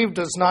slave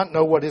does not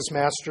know what his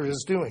master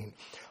is doing.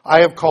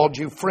 I have called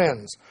you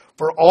friends,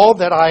 for all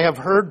that I have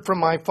heard from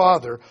my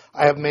Father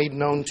I have made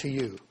known to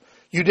you.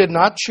 You did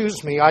not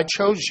choose me, I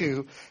chose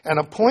you and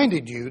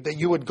appointed you that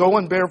you would go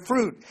and bear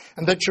fruit,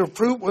 and that your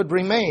fruit would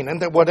remain,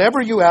 and that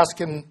whatever you ask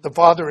in the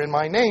Father in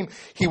my name,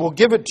 he will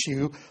give it to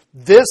you.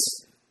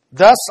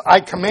 Thus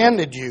I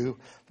commanded you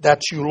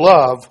that you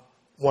love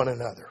one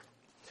another.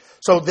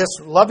 So this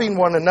loving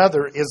one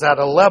another is at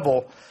a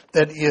level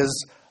that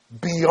is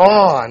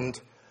beyond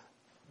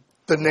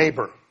the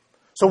neighbor.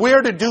 So we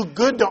are to do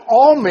good to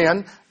all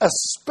men,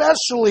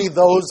 especially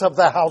those of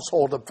the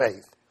household of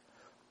faith.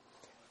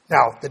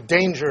 Now, the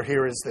danger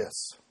here is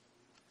this.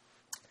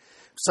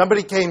 If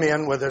somebody came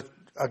in with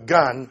a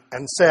gun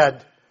and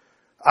said,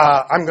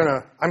 I'm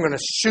going to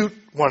shoot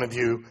one of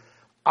you,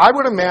 I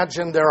would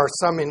imagine there are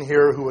some in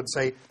here who would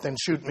say, then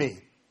shoot me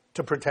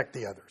to protect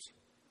the others.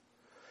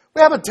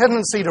 We have a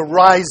tendency to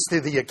rise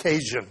to the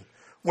occasion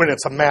when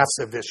it's a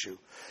massive issue.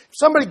 If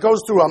somebody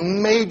goes through a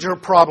major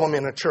problem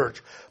in a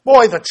church,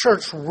 boy, the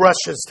church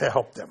rushes to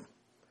help them.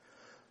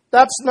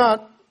 That's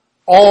not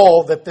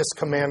all that this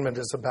commandment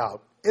is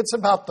about. It's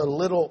about the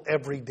little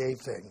everyday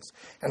things.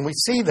 And we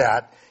see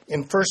that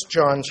in 1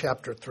 John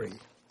chapter 3.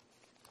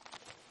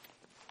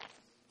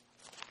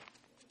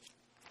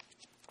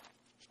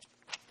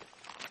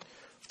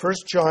 1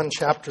 John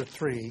chapter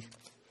 3,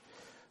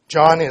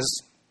 John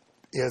is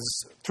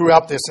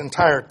throughout this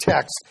entire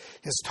text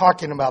is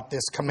talking about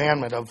this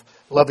commandment of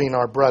loving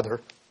our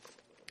brother,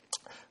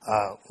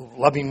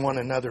 loving one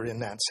another in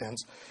that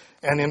sense.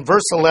 And in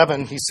verse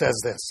 11 he says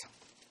this,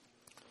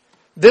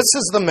 this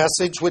is the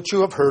message which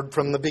you have heard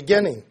from the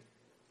beginning,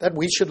 that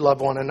we should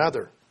love one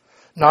another.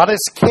 Not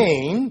as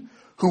Cain,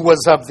 who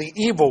was of the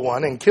evil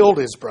one and killed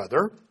his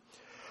brother.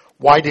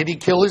 Why did he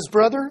kill his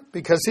brother?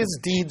 Because his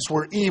deeds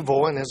were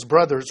evil and his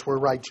brothers were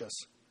righteous.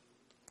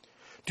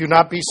 Do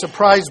not be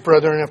surprised,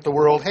 brethren, if the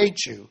world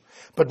hates you.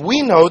 But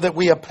we know that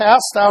we have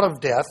passed out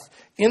of death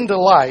into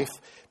life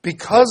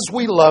because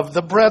we love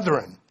the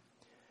brethren.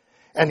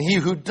 And he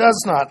who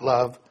does not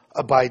love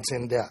abides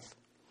in death.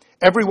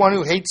 Everyone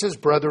who hates his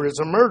brother is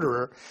a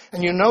murderer,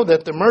 and you know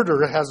that the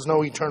murderer has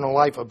no eternal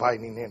life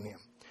abiding in him.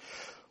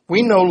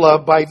 We know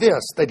love by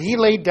this, that he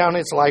laid down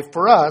his life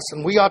for us,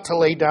 and we ought to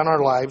lay down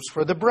our lives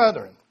for the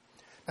brethren.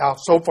 Now,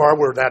 so far,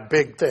 we're that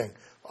big thing.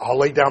 I'll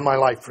lay down my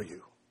life for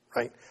you,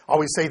 right? I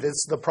always say this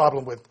is the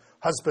problem with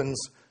husbands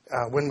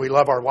when we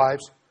love our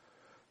wives.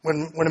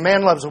 When a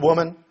man loves a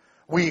woman,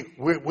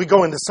 we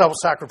go into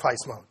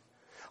self-sacrifice mode.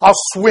 I'll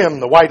swim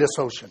the widest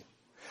ocean.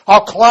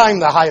 I'll climb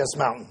the highest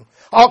mountain.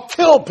 I'll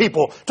kill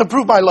people to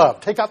prove my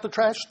love. Take out the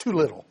trash, too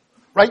little,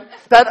 right?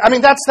 That's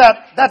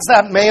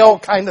that male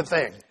kind of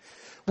thing.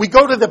 We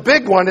go to the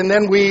big one and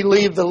then we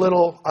leave the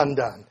little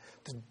undone.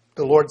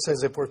 The Lord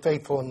says if we're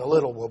faithful in the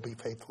little, we'll be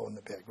faithful in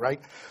the big,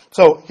 right?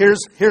 So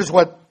here's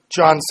what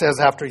John says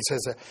after he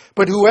says that,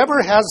 but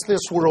whoever has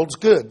this world's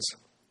goods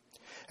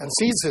and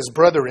sees his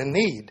brother in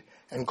need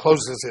and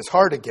closes his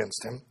heart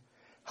against him,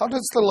 how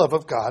does the love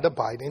of God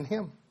abide in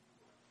him?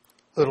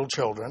 Little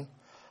children,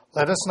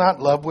 let us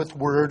not love with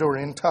word or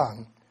in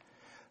tongue,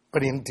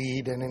 but in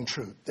deed and in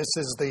truth. This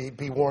is the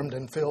be warmed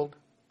and filled.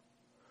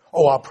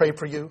 Oh, I'll pray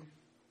for you.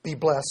 Be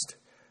blessed,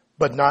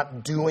 but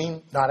not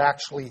doing, not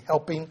actually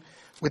helping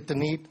with the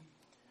need.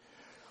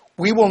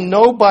 We will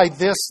know by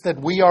this that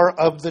we are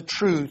of the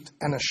truth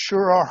and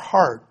assure our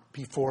heart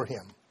before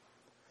him.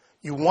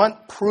 You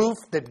want proof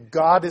that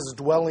God is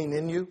dwelling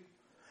in you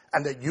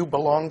and that you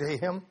belong to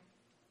him?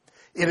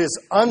 It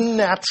is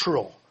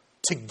unnatural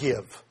to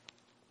give.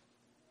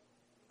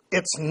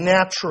 It's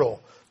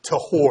natural to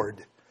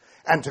hoard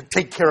and to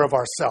take care of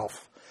ourselves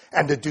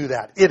and to do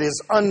that. It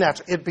is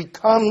unnatural. It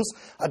becomes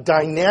a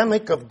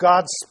dynamic of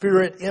God's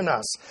Spirit in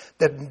us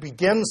that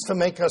begins to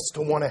make us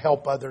to want to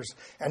help others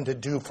and to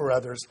do for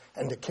others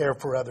and to care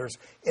for others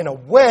in a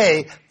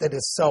way that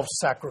is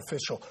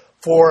self-sacrificial.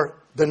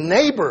 For the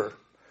neighbor,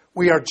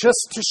 we are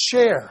just to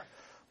share.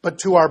 But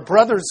to our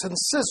brothers and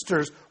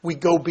sisters, we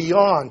go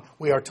beyond.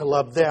 We are to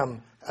love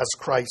them as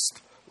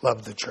Christ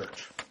loved the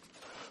church.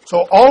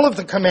 So all of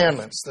the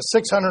commandments, the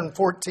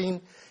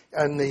 614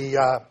 in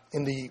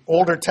the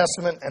Older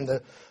Testament and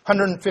the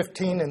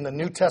 115 in the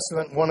New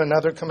Testament, one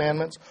another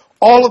commandments,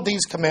 all of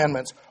these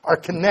commandments are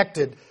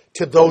connected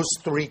to those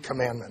three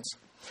commandments.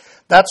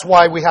 That's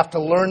why we have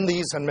to learn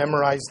these and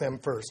memorize them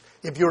first.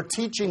 If you're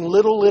teaching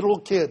little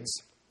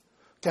kids,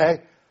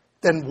 okay,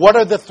 then what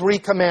are the three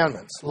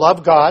commandments?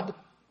 Love God,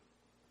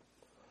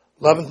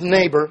 love the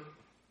neighbor,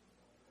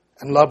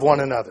 and love one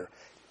another.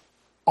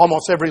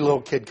 Almost every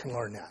little kid can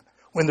learn that.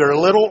 When they're a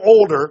little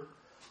older,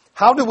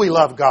 how do we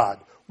love God?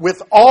 With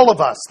all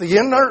of us, the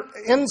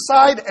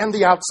inside and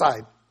the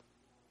outside.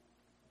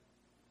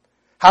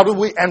 How do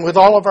we, and with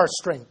all of our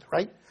strength,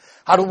 right?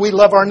 How do we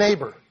love our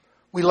neighbor?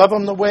 We love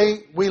them the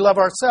way we love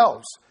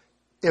ourselves.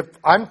 If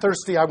I'm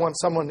thirsty, I want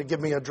someone to give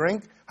me a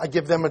drink, I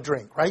give them a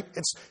drink, right?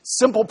 It's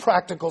simple,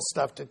 practical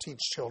stuff to teach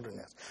children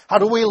this. How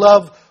do we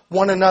love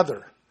one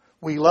another?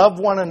 We love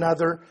one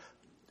another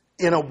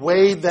in a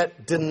way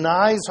that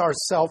denies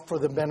ourselves for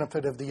the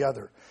benefit of the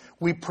other.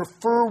 We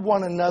prefer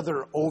one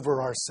another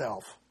over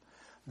ourselves.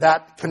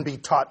 That can be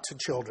taught to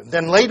children.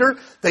 Then later,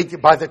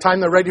 by the time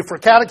they're ready for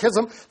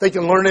catechism, they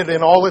can learn it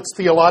in all its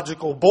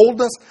theological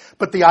boldness.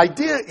 But the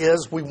idea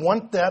is we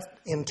want that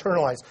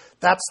internalized.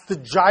 That's the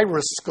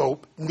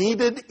gyroscope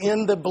needed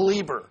in the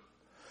believer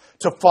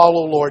to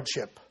follow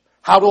lordship.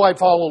 How do I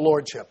follow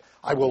lordship?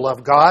 I will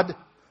love God.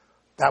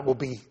 That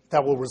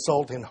will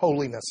result in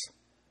holiness.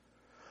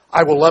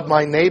 I will love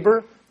my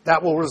neighbor.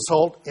 That will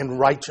result in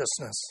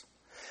righteousness.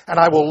 And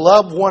I will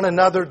love one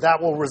another.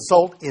 That will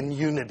result in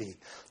unity.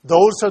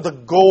 Those are the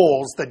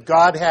goals that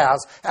God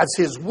has as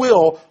his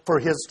will for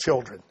his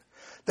children.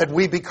 That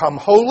we become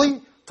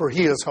holy, for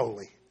he is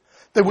holy.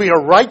 That we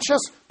are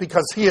righteous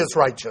because he is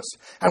righteous.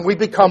 And we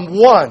become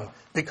one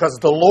because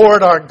the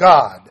Lord our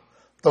God,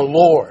 the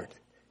Lord,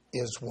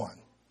 is one.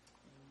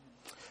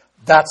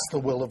 That's the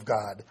will of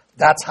God.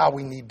 That's how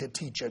we need to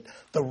teach it.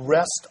 The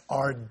rest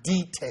are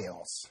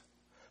details.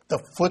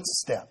 The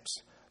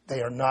footsteps.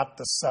 They are not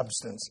the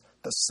substance.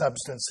 The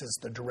substance is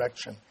the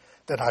direction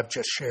that I've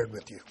just shared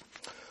with you.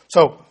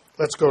 So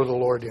let's go to the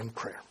Lord in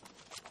prayer.